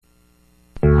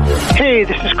Hey,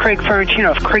 this is Craig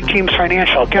Ferrantino of Craig James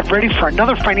Financial. Get ready for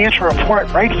another financial report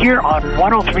right here on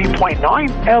 103.9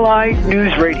 LI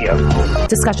News Radio.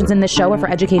 Discussions in this show are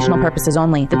for educational purposes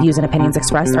only. The views and opinions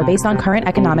expressed are based on current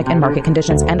economic and market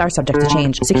conditions and are subject to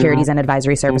change. Securities and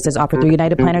advisory services offered through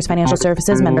United Planners Financial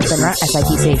Services, member FINRA,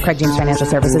 SIPC. Craig James Financial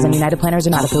Services and United Planners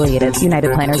are not affiliated.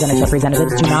 United Planners and its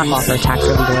representatives do not offer tax or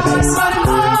legal advice.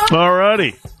 All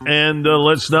righty. And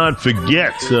let's not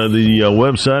forget the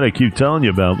website I keep telling you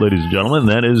about, ladies and gentlemen.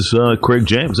 That is Craig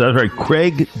James. That's right,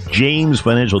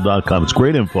 CraigJamesFinancial.com. It's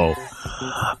great info.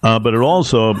 But it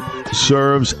also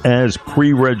serves as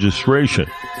pre-registration.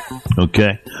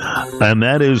 Okay? And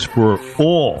that is for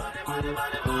all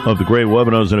of the great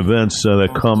webinars and events that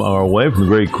come our way from the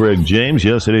great Craig James.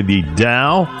 Yesterday, the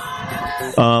Dow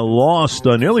lost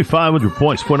nearly 500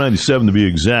 points, 497 to be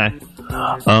exact.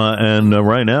 And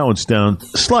right now it's down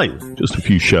slightly, just a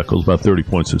few shekels, about 30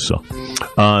 points or so.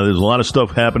 There's a lot of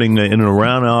stuff happening in and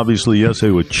around, obviously,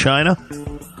 yesterday with China.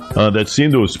 That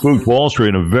seemed to have spooked Wall Street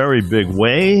in a very big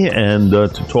way. And to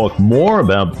talk more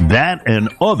about that and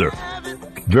other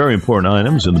very important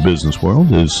items in the business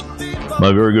world is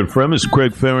my very good friend, Mr.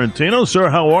 Craig Ferrantino. Sir,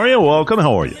 how are you? Welcome.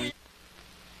 How are you?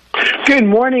 Good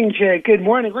morning, Jay. Good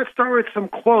morning. Let's start with some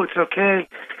quotes, okay?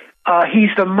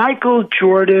 He's the Michael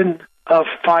Jordan of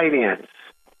finance.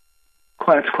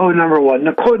 That's quote number one.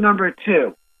 Now, quote number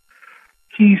two,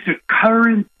 he's the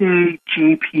current day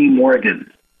J.P. Morgan.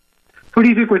 Who do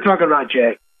you think we're talking about,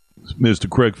 Jay? Mr.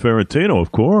 Craig Ferrantino,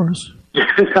 of course.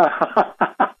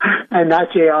 And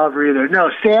not Jay Oliver either. No,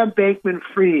 Sam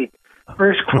Bankman-Fried.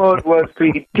 First quote was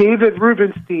the David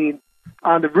Rubenstein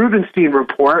on the Rubenstein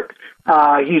Report.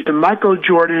 He's the Michael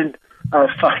Jordan of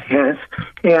finance.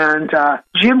 And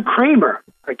Jim Cramer,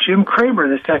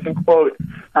 the second quote,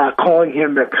 calling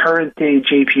him the current day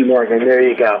J.P. Morgan. There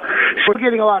you go. So we're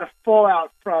getting a lot of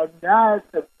fallout from that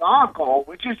debacle,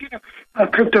 which is,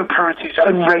 cryptocurrencies,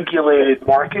 unregulated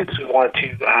markets. We want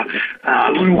to,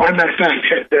 matter of fact,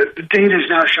 the data is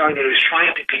now showing that he's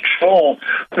trying to control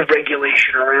the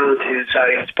regulation around his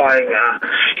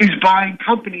buying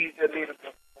companies that made him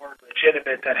look more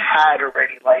legitimate, that had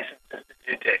already licenses to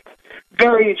do things.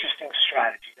 Very interesting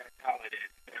strategy. That's how it is.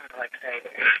 Like saying,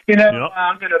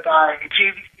 I'm going to buy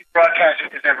JVC Broadcasting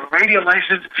because they have a radio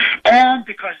license and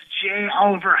because Jay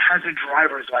Oliver has a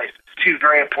driver's license. Two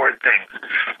very important things.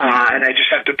 And I just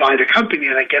have to buy the company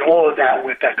and I get all of that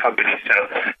with that company. So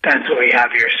that's what we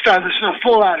have here. So this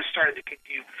fallout is starting to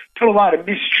continue. Put a lot of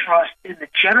mistrust in the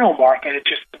general market. It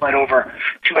just went over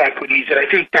to equities. And I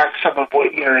think that's some of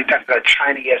what, they talked about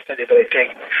China yesterday, but I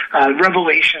think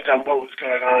revelations on what was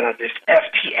going on this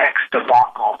FTX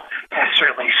debacle has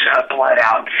certainly bled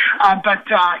out. But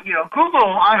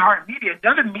Google, iHeartMedia,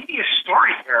 another media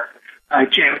story here,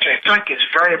 Jay, which I think is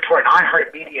very important.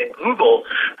 iHeartMedia and Google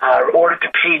ordered to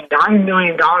pay $9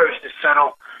 million to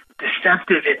settle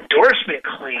deceptive endorsement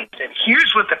claims. And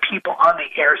here's what the people on the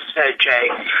air said, Jay.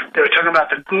 They were talking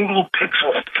about the Google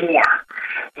Pixel 4.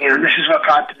 This is what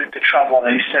got them into trouble.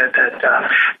 They said that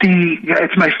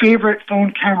it's my favorite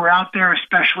phone camera out there,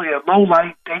 especially at low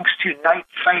light, thanks to night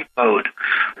sight mode.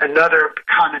 Another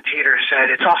commentator said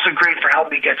it's also great for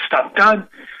helping me get stuff done.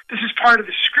 This is part of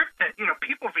the script that,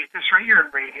 people read this right here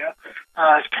in radio.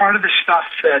 It's part of the stuff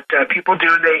that people do.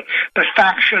 The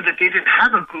facts show that they didn't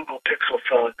have a Google Pixel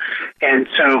phone. And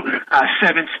so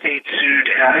 7 states sued,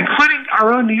 including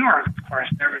our own New York, of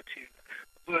course, never to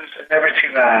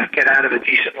get out of a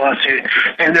decent lawsuit,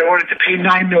 and they're ordered to pay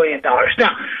 $9 million.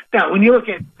 Now, when you look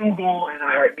at Google and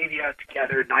iHeartMedia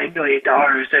together, $9 million,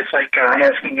 that's like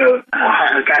asking a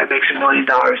guy who makes $1 million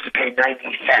to pay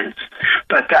 90 cents.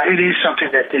 But it is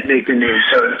something that did make the news,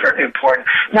 so it's very important.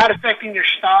 Not affecting their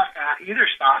stock, either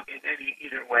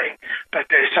way, but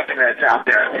there's something that's out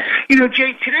there.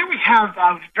 Jay, today we have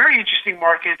very interesting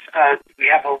markets. We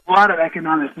have a lot of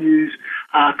economic news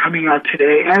coming out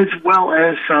today, as well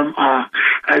as some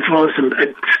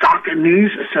stock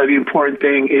news. So the important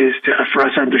thing is for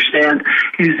us to understand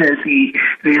is that the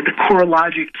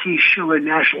CoreLogic Case-Shiller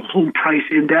National Home Price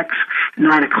Index,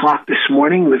 9 o'clock this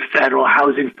morning, the Federal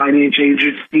Housing Finance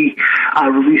Agency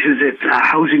releases its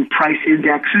housing price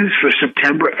indexes for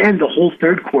September and the whole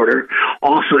third quarter,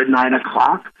 also at 9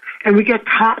 o'clock. And we get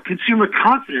consumer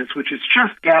confidence, which is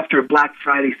just after Black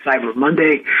Friday, Cyber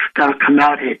Monday. That'll come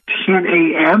out at 10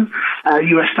 a.m.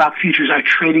 U.S. stock futures are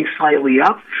trading slightly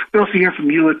up. We also hear from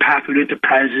Hewlett-Packard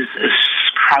Enterprises,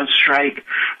 CrowdStrike,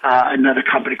 another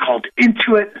company called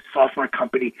Intuit, a software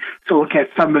company. So we'll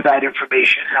get some of that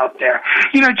information out there.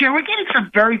 Jay, we're getting some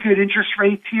very good interest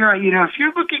rates here. If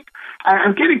you're looking,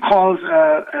 I'm getting calls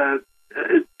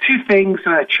two things.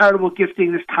 Charitable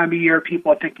gifting this time of year,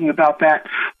 people are thinking about that.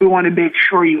 We want to make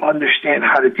sure you understand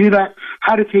how to do that,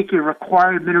 how to take your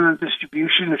required minimum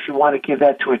distribution if you want to give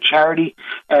that to a charity.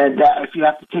 And if you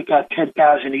have to take out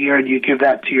 $10,000 a year and you give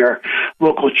that to your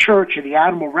local church or the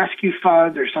Animal Rescue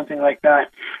Fund or something like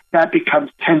that, that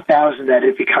becomes $10,000 that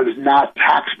it becomes not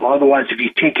taxable. Otherwise, if you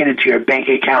take it into your bank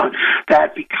account,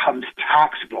 that becomes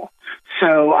taxable.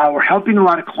 So we're helping a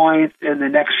lot of clients in the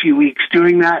next few weeks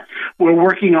doing that. We're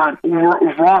working on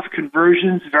Roth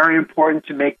conversions, very important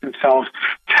to make themselves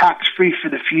tax-free for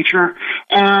the future.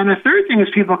 And the third thing is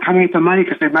people coming into money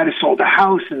because they might have sold a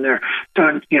house and they're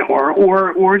done,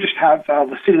 or just have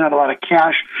sitting on a lot of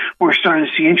cash. We're starting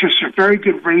to see very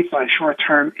good rates on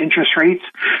short-term interest rates.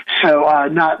 So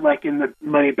not like in the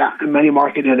money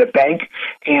market in a bank.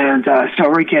 And so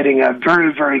we're getting a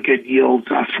very, very good yield,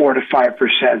 4 to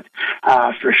 5%.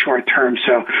 For short term.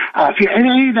 So if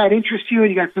any of that interests you and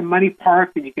you got some money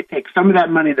parked and you could take some of that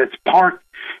money that's parked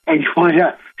and you want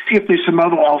to see if there's some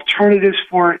other alternatives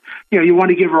for it, you want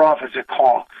to give our office a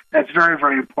call. That's very,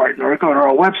 very important. Or go to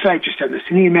our website, just send us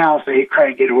an email, say, hey,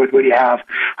 Craig, what do you have?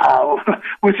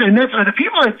 The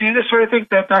people that do this sort of think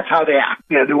that's how they act.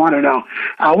 They want to know,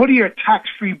 what are your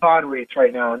tax-free bond rates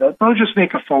right now? And they'll just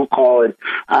make a phone call and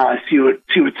see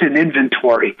what's in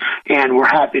inventory. And we're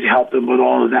happy to help them with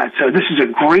all of that. So this is a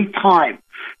great time.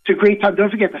 It's a great time.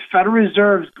 Don't forget, the Federal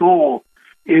Reserve's goal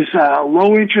is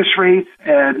low interest rates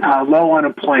and low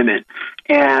unemployment.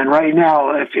 And right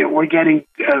now, if we're getting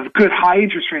good high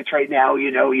interest rates right now, you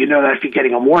know that if you're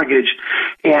getting a mortgage,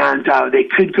 and they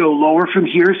could go lower from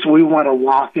here. So we want to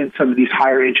lock in some of these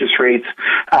higher interest rates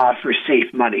for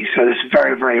safe money. So this is a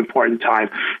very, very important time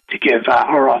to give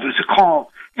our office a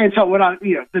call. And so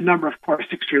the number, of course,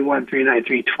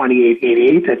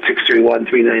 631-393-2888. That's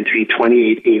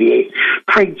 631-393-2888.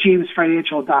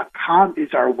 CraigJamesFinancial.com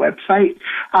is our website.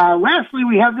 Lastly,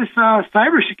 we have this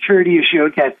cybersecurity issue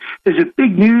again. There's a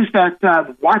big news that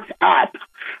WhatsApp,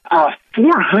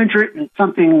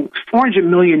 400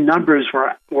 million numbers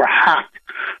were hacked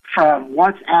from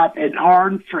WhatsApp and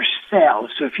aren't for sale.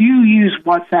 So if you use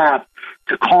WhatsApp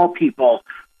to call people,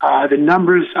 the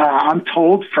numbers, I'm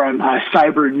told, from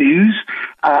Cyber News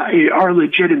are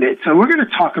legitimate. So we're going to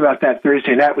talk about that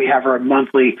Thursday night. We have our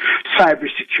monthly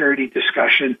cybersecurity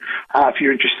discussion, if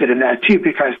you're interested in that too,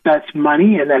 because that's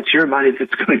money, and that's your money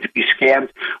that's going to be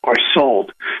scammed or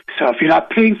sold. So if you're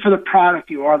not paying for the product,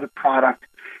 you are the product.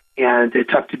 And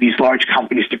it's up to these large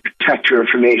companies to protect your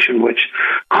information, which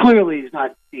clearly is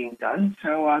not being done.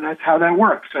 So that's how that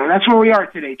works. So that's where we are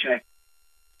today, Jay.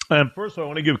 And first, I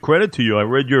want to give credit to you. I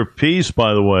read your piece,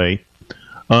 by the way,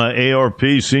 ARP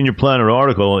Senior Planner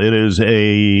article. It is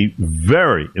a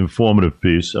very informative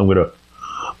piece. I'm going to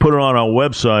put it on our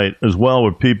website as well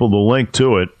with people to link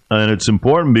to it. And it's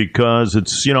important because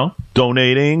it's,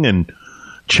 donating and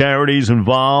charities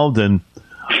involved and,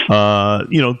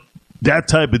 that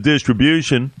type of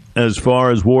distribution as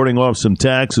far as warding off some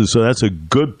taxes. So that's a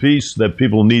good piece that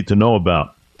people need to know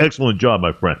about. Excellent job,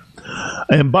 my friend.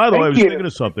 And by the way, I was thinking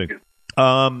of something.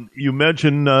 You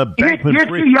mentioned Bankman You're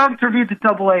Fried. too young to read the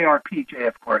AARP, Jay,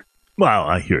 of course. Well,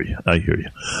 I hear you.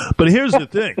 But here's the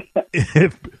thing.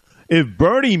 If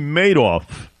Bernie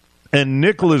Madoff and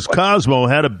Nicholas Cosmo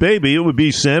had a baby, it would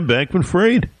be Sam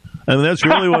Bankman-Fried. I mean, that's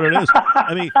really what it is.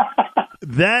 I mean,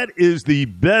 that is the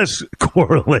best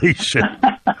correlation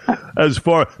as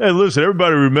far. And listen,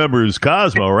 everybody remembers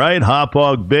Cosmo, right? Hop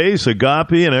Hog Base,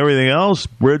 Agape, and everything else.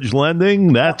 Bridge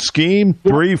lending, that scheme,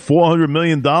 $400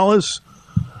 million.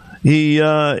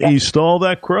 He stole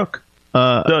that crook.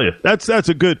 I tell you, that's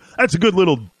a good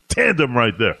little tandem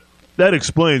right there. That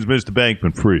explains Mr.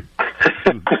 Bankman-Fried,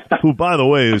 who, by the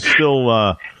way, is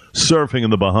still surfing in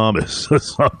the Bahamas or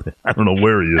something. I don't know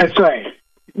where he is. That's right.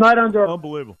 Not under.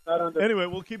 Unbelievable. Anyway,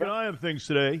 we'll keep an eye on things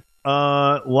today.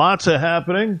 Lots of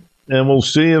happening, and we'll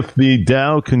see if the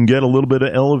Dow can get a little bit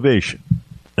of elevation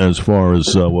as far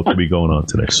as what could be going on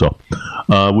today. So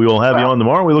we will have you on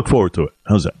tomorrow. We look forward to it.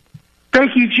 How's that?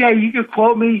 Thank you, Jay. You can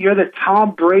quote me. You're the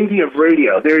Tom Brady of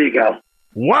radio. There you go.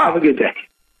 Wow. Have a good day.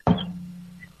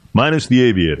 Minus the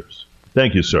aviators.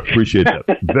 Thank you, sir. Appreciate that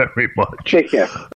very much. Take care.